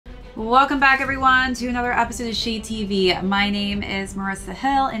Welcome back everyone to another episode of ShadeTV. My name is Marissa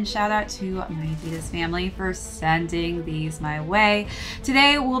Hill and shout out to my Adidas family for sending these my way.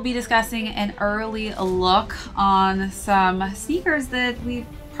 Today we'll be discussing an early look on some sneakers that we've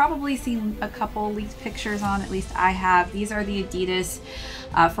probably seen a couple leaked pictures on, at least I have. These are the Adidas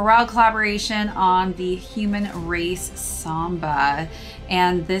Pharrell collaboration on the Human Race Samba,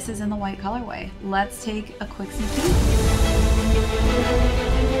 and this is in the white colorway. Let's take a quick sneak peek.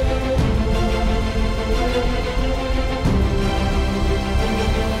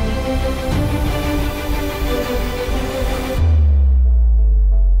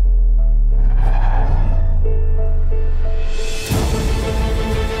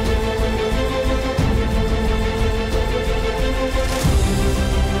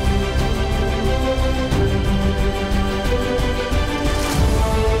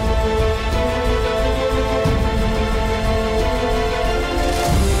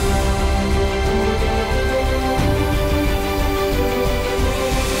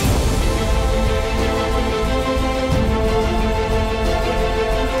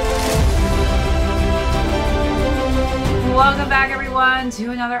 Welcome back everyone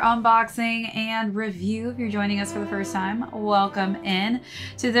to another unboxing and review. If you're joining us for the first time, welcome in.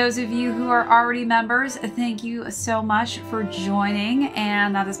 To those of you who are already members, thank you so much for joining,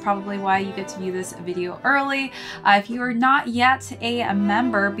 and that is probably why you get to view this video early. If you are not yet a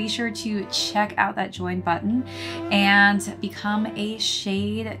member, be sure to check out that join button and become a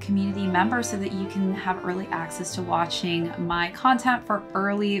Shade community member so that you can have early access to watching my content for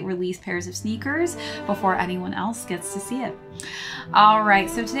early release pairs of sneakers before anyone else gets to see it. All right,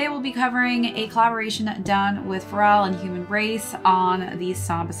 so today we'll be covering a collaboration done with Pharrell and Human Race on the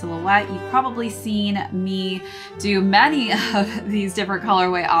Samba silhouette. You've probably seen me do many of these different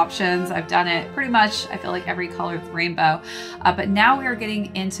colorway options. I've done it pretty much, I feel like, every color of the rainbow, but now we are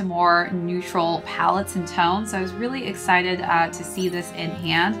getting into more neutral palettes and tones. So I was really excited to see this in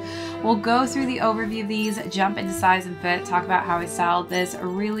hand. We'll go through the overview of these, jump into size and fit, talk about how I styled this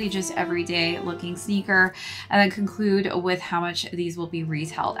really just everyday looking sneaker, and then conclude with how much these will be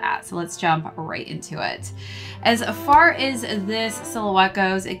retailed at. So let's jump right into it. As far as this silhouette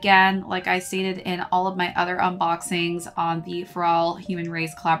goes, again, like I stated in all of my other unboxings on the Pharrell Human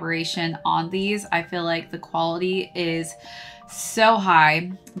Race collaboration on these, I feel like the quality is so high.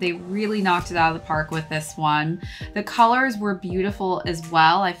 They really knocked it out of the park with this one. The colors were beautiful as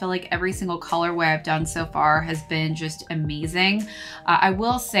well. I feel like every single colorway I've done so far has been just amazing. I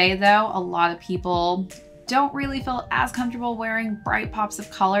will say though, a lot of people don't really feel as comfortable wearing bright pops of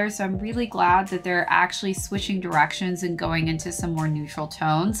color, so I'm really glad that they're actually switching directions and going into some more neutral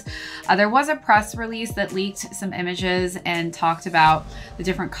tones. There was a press release that leaked some images and talked about the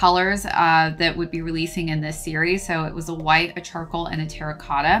different colors that would be releasing in this series. So it was a white, a charcoal, and a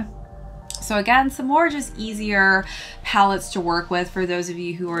terracotta. So again, some more just easier palettes to work with for those of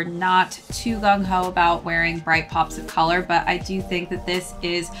you who are not too gung-ho about wearing bright pops of color, but I do think that this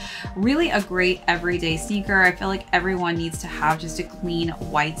is really a great everyday sneaker. I feel like everyone needs to have just a clean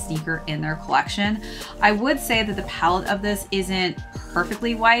white sneaker in their collection. I would say that the palette of this isn't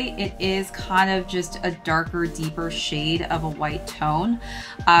perfectly white. It is kind of just a darker, deeper shade of a white tone,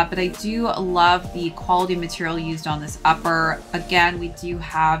 but I do love the quality material used on this upper. Again, we do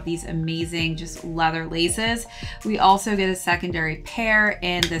have these amazing just leather laces. We also get a secondary pair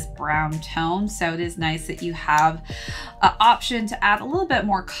in this brown tone, so it is nice that you have an option to add a little bit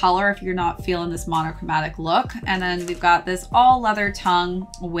more color if you're not feeling this monochromatic look. And then we've got this all leather tongue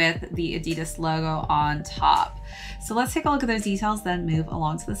with the Adidas logo on top. So let's take a look at those details, then move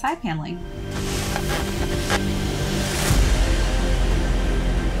along to the side paneling.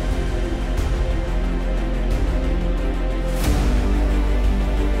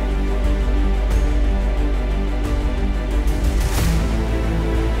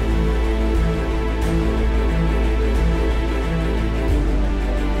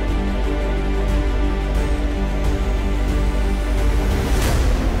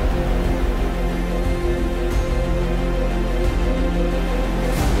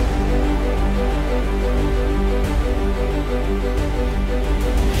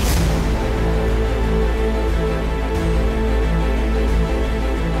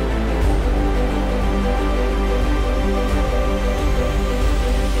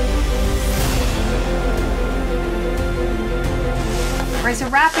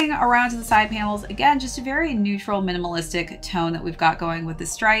 wrapping around to the side panels, again, just a very neutral, minimalistic tone that we've got going with the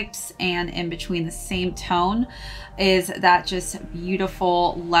stripes, and in between the same tone is that just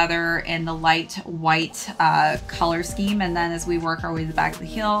beautiful leather and the light white color scheme. And then as we work our way to the back of the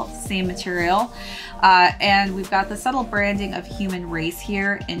heel, same material. And we've got the subtle branding of human race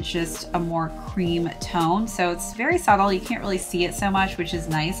here in just a more cream tone. So it's very subtle. You can't really see it so much, which is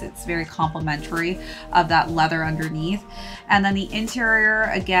nice. It's very complimentary of that leather underneath. And then the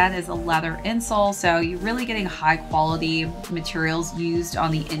interior, again, is a leather insole. So you're really getting high quality materials used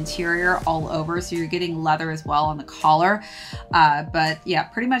on the interior all over. So you're getting leather as well on the collar. But yeah,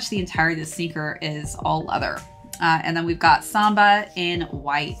 pretty much the entirety of the sneaker is all leather. And then we've got Samba in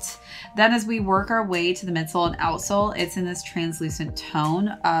white. Then as we work our way to the midsole and outsole, it's in this translucent tone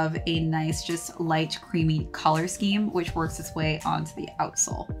of a nice, just light, creamy color scheme, which works its way onto the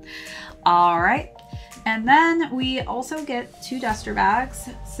outsole. All right. And then we also get two duster bags.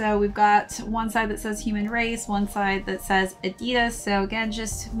 So we've got one side that says human race, one side that says Adidas. So again,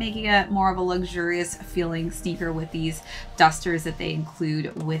 just making it more of a luxurious feeling sneaker with these dusters that they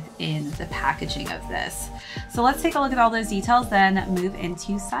include within the packaging of this. So let's take a look at all those details, then move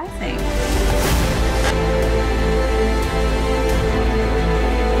into sizing.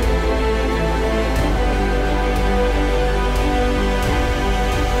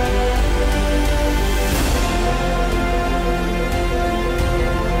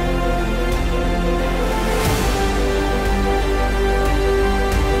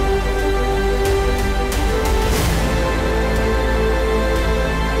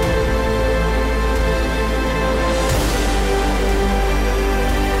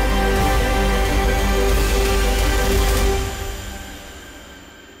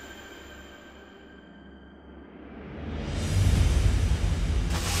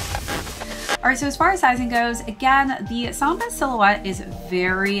 All right, so as far as sizing goes, again, the Samba silhouette is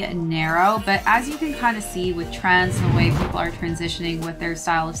very narrow, but as you can kind of see with trends and the way people are transitioning with their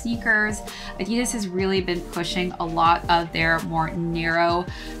style of sneakers, Adidas has really been pushing a lot of their more narrow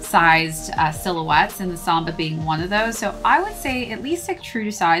sized silhouettes, and the Samba being one of those. So I would say at least stick true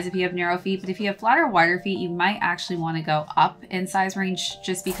to size if you have narrow feet, but if you have flatter, wider feet, you might actually want to go up in size range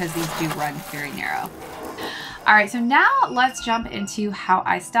just because these do run very narrow. All right, so now let's jump into how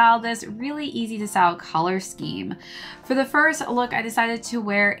I styled this really easy to style color scheme. For the first look, I decided to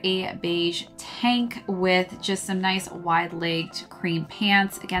wear a beige tank with just some nice wide-legged cream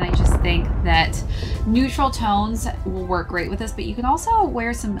pants. Again, I just think that neutral tones will work great with this, but you can also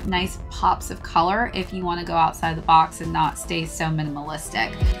wear some nice pops of color if you want to go outside the box and not stay so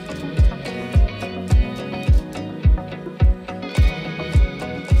minimalistic.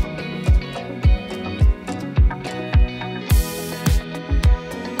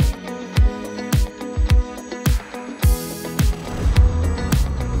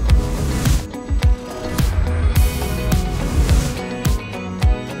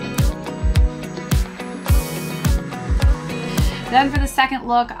 Then for the second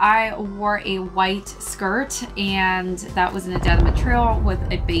look, I wore a white skirt, and that was in a denim material with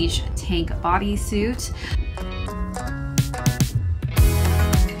a beige tank bodysuit.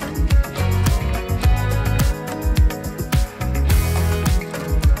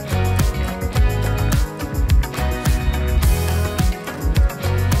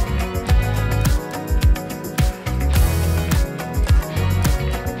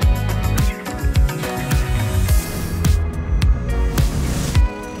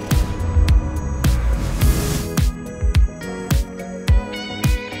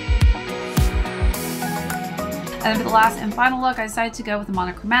 And then for the last and final look, I decided to go with a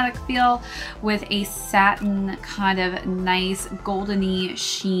monochromatic feel with a satin kind of nice goldeny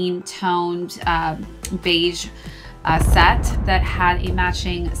sheen toned beige set that had a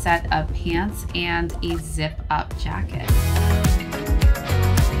matching set of pants and a zip up jacket.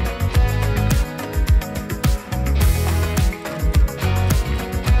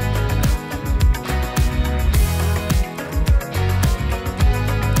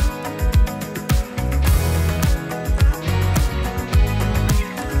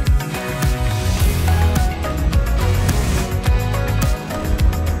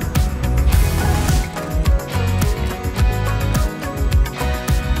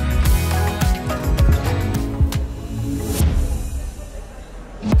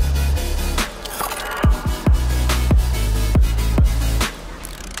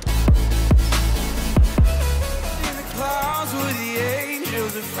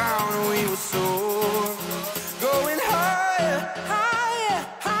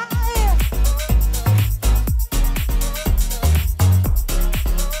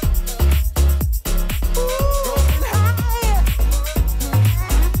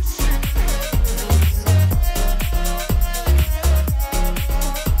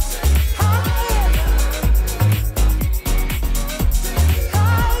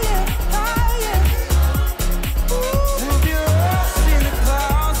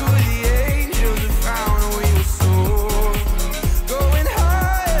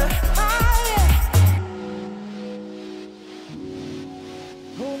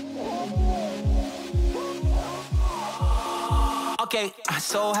 Okay, I'm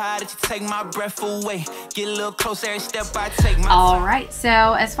so high that you take my breath away. Get a little closer every step I take. All right, so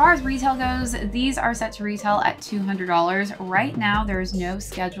as far as retail goes, these are set to retail at $200. Right now, there is no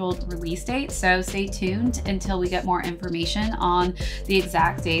scheduled release date, so stay tuned until we get more information on the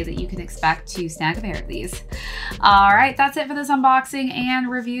exact day that you can expect to snag a pair of these. All right, that's it for this unboxing and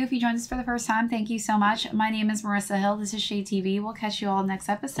review. If you joined us for the first time, thank you so much. My name is Marissa Hill. This is ShadeTV. We'll catch you all next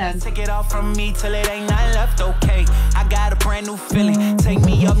episode. Take it off from me till it ain't nothing left, okay. I got a brand new feeling. Take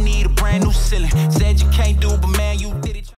me up, need a brand new ceiling. Said you can't do, but man, you